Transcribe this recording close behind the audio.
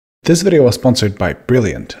This video was sponsored by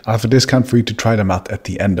Brilliant. I have a discount for you to try them out at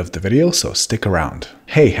the end of the video, so stick around.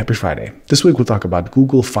 Hey, happy Friday. This week we'll talk about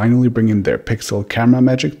Google finally bringing their Pixel camera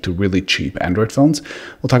magic to really cheap Android phones.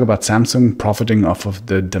 We'll talk about Samsung profiting off of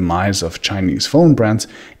the demise of Chinese phone brands,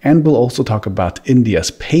 and we'll also talk about India's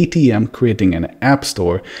PayTM creating an app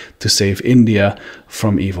store to save India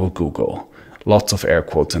from evil Google. Lots of air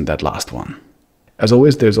quotes in that last one. As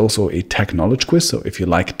always, there's also a tech knowledge quiz, so if you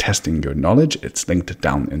like testing your knowledge, it's linked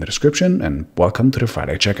down in the description, and welcome to the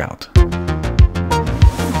Friday checkout.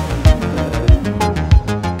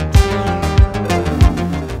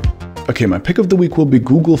 Okay, my pick of the week will be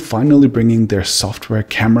Google finally bringing their software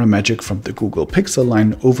camera magic from the Google Pixel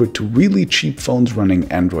line over to really cheap phones running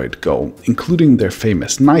Android Go, including their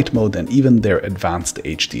famous night mode and even their advanced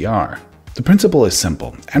HDR. The principle is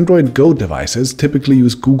simple. Android Go devices typically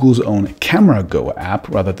use Google's own Camera Go app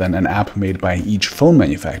rather than an app made by each phone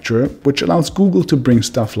manufacturer, which allows Google to bring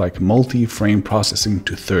stuff like multi-frame processing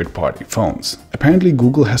to third-party phones. Apparently,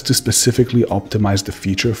 Google has to specifically optimize the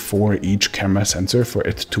feature for each camera sensor for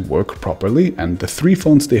it to work properly, and the three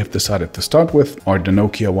phones they have decided to start with are the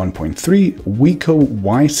Nokia 1.3, Wiko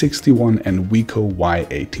Y61 and Wiko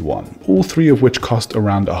Y81, all three of which cost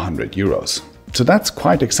around €100. So that's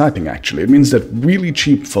quite exciting actually. It means that really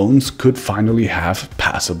cheap phones could finally have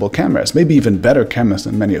passable cameras, maybe even better cameras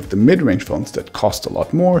than many of the mid-range phones that cost a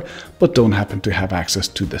lot more, but don't happen to have access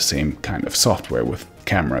to the same kind of software with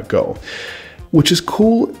Camera Go. Which is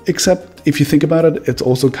cool, except if you think about it, it's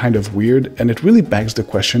also kind of weird, and it really begs the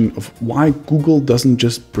question of why Google doesn't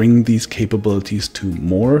just bring these capabilities to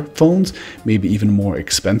more phones, maybe even more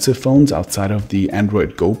expensive phones outside of the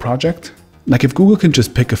Android Go project. Like if Google can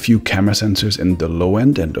just pick a few camera sensors in the low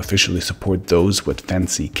end and officially support those with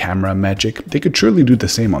fancy camera magic, they could surely do the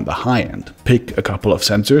same on the high end. Pick a couple of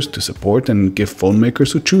sensors to support and give phone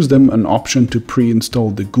makers who choose them an option to pre-install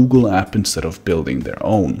the Google app instead of building their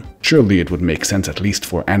own. Surely it would make sense at least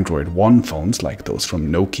for Android One phones like those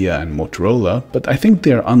from Nokia and Motorola, but I think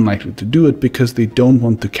they are unlikely to do it because they don't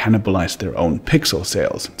want to cannibalize their own Pixel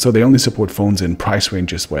sales. So they only support phones in price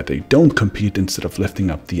ranges where they don't compete instead of lifting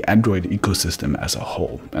up the Android ecosystem as a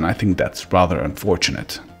whole, and I think that's rather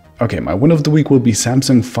unfortunate. Okay, my win of the week will be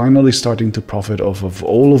Samsung finally starting to profit off of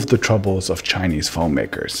all of the troubles of Chinese phone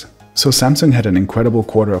makers. So Samsung had an incredible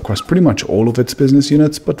quarter across pretty much all of its business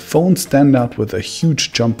units, but phones stand out with a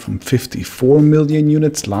huge jump from 54 million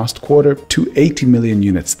units last quarter to 80 million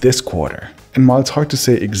units this quarter. And while it's hard to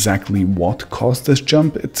say exactly what caused this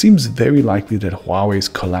jump, it seems very likely that Huawei's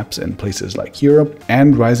collapse in places like Europe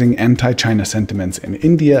and rising anti-China sentiments in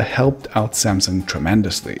India helped out Samsung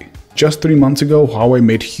tremendously. Just 3 months ago, Huawei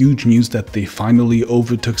made huge news that they finally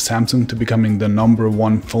overtook Samsung to becoming the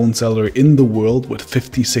 #1 phone seller in the world with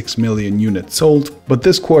 56 million units sold, but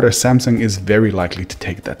this quarter Samsung is very likely to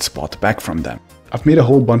take that spot back from them. I've made a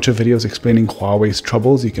whole bunch of videos explaining Huawei's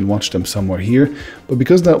troubles, you can watch them somewhere here, but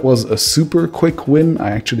because that was a super quick win,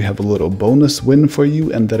 I actually have a little bonus win for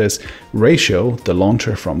you, and that is Ratio, the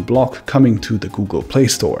launcher from Block, coming to the Google Play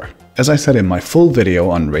Store. As I said in my full video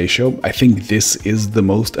on Ratio, I think this is the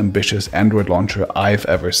most ambitious Android launcher I've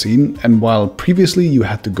ever seen, and while previously you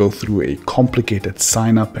had to go through a complicated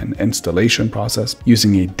sign-up and installation process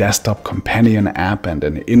using a desktop companion app and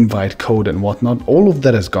an invite code and whatnot, all of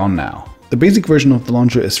that is gone now. The basic version of the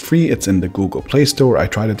launcher is free, it's in the Google Play Store, I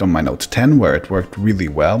tried it on my Note 10 where it worked really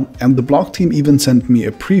well, and the Block team even sent me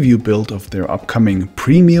a preview build of their upcoming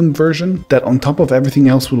premium version that on top of everything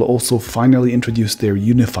else will also finally introduce their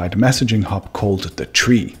unified messaging hub called the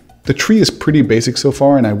Tree. The Tree is pretty basic so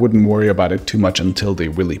far and I wouldn't worry about it too much until they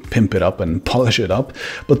really pimp it up and polish it up,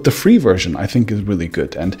 but the free version I think is really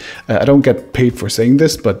good, and I don't get paid for saying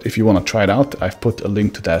this, but if you want to try it out, I've put a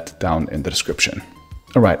link to that down in the description.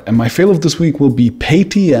 Alright, and my fail of this week will be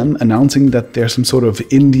PayTM announcing that there's some sort of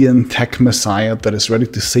Indian tech messiah that is ready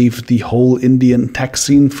to save the whole Indian tech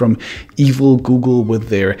scene from evil Google with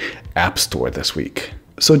their App Store this week.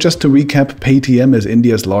 So just to recap, PayTM is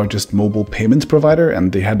India's largest mobile payments provider,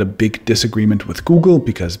 and they had a big disagreement with Google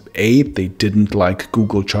because A, they didn't like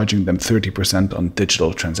Google charging them 30% on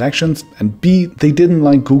digital transactions, and B, they didn't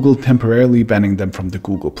like Google temporarily banning them from the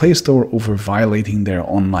Google Play Store over violating their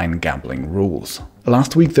online gambling rules.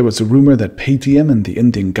 Last week there was a rumor that PayTM and the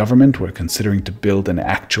Indian government were considering to build an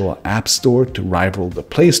actual app store to rival the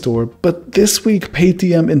Play Store, but this week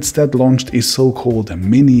PayTM instead launched a so-called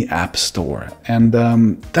mini app store, and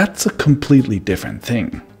that's a completely different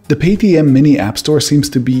thing. The PayTM mini app store seems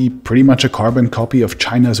to be pretty much a carbon copy of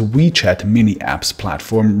China's WeChat mini apps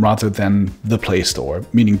platform rather than the Play Store,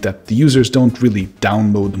 meaning that the users don't really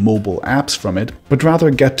download mobile apps from it, but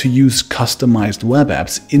rather get to use customized web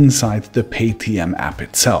apps inside the PayTM app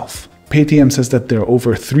itself. PayTM says that there are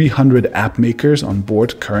over 300 app makers on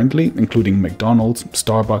board currently, including McDonald's,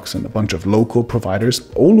 Starbucks, and a bunch of local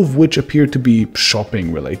providers, all of which appear to be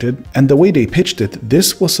shopping related. And the way they pitched it,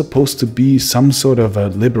 this was supposed to be some sort of a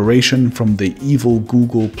liberation from the evil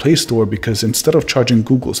Google Play Store, because instead of charging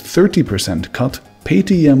Google's 30% cut,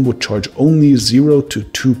 PayTM would charge only 0 to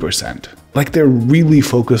 2%. Like they're really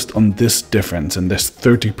focused on this difference and this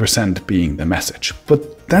 30% being the message.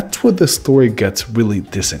 But that's where the story gets really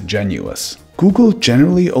disingenuous. Google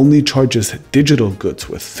generally only charges digital goods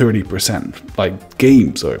with 30%, like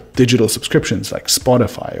games or digital subscriptions like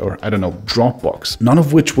Spotify or, I don't know, Dropbox, none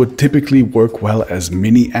of which would typically work well as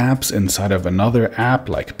mini apps inside of another app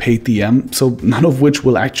like PayTM, so none of which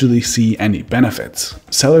will actually see any benefits.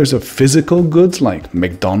 Sellers of physical goods like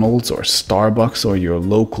McDonald's or Starbucks or your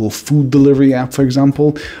local food delivery app, for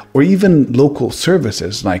example, or even local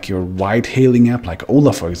services like your ride-hailing app like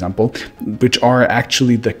Ola, for example, which are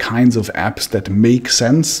actually the kinds of apps that make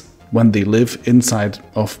sense when they live inside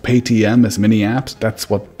of PayTM as mini apps. That's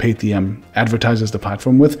what PayTM advertises the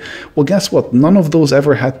platform with. Well, guess what? None of those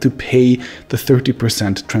ever had to pay the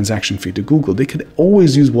 30% transaction fee to Google. They could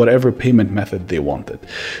always use whatever payment method they wanted.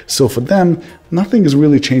 So for them, nothing is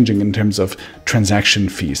really changing in terms of transaction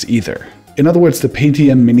fees either. In other words, the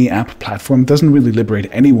PayTM mini app platform doesn't really liberate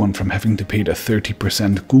anyone from having to pay the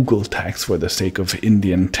 30% Google tax for the sake of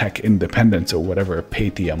Indian tech independence or whatever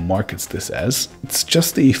PayTM markets this as. It's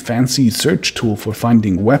just a fancy search tool for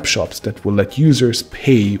finding web shops that will let users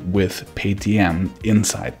pay with PayTM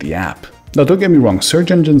inside the app. Now, don't get me wrong,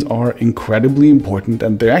 search engines are incredibly important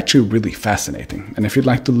and they're actually really fascinating. And if you'd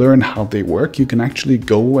like to learn how they work, you can actually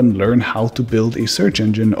go and learn how to build a search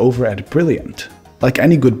engine over at Brilliant. Like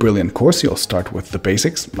any good Brilliant course, you'll start with the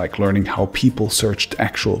basics, like learning how people searched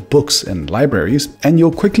actual books in libraries, and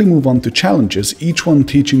you'll quickly move on to challenges, each one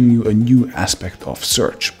teaching you a new aspect of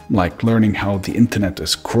search, like learning how the internet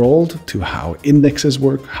is crawled, to how indexes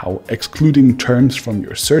work, how excluding terms from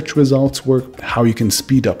your search results work, how you can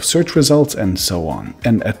speed up search results, and so on.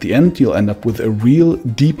 And at the end, you'll end up with a real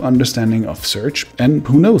deep understanding of search, and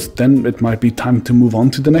who knows, then it might be time to move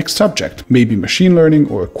on to the next subject, maybe machine learning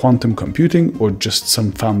or quantum computing or just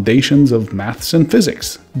some foundations of maths and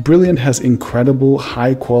physics. Brilliant has incredible,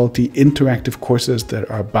 high-quality, interactive courses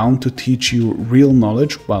that are bound to teach you real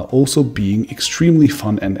knowledge while also being extremely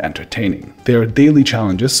fun and entertaining. There are daily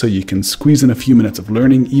challenges, so you can squeeze in a few minutes of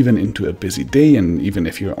learning even into a busy day and even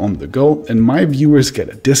if you're on the go, and my viewers get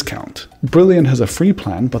a discount. Brilliant has a free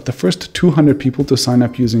plan, but the first 200 people to sign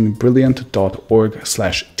up using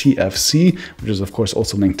brilliant.org/TFC, which is of course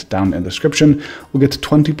also linked down in the description, will get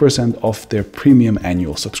 20% off their premium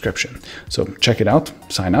annual subscription. So check it out,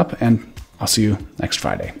 sign up, and I'll see you next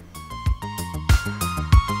Friday.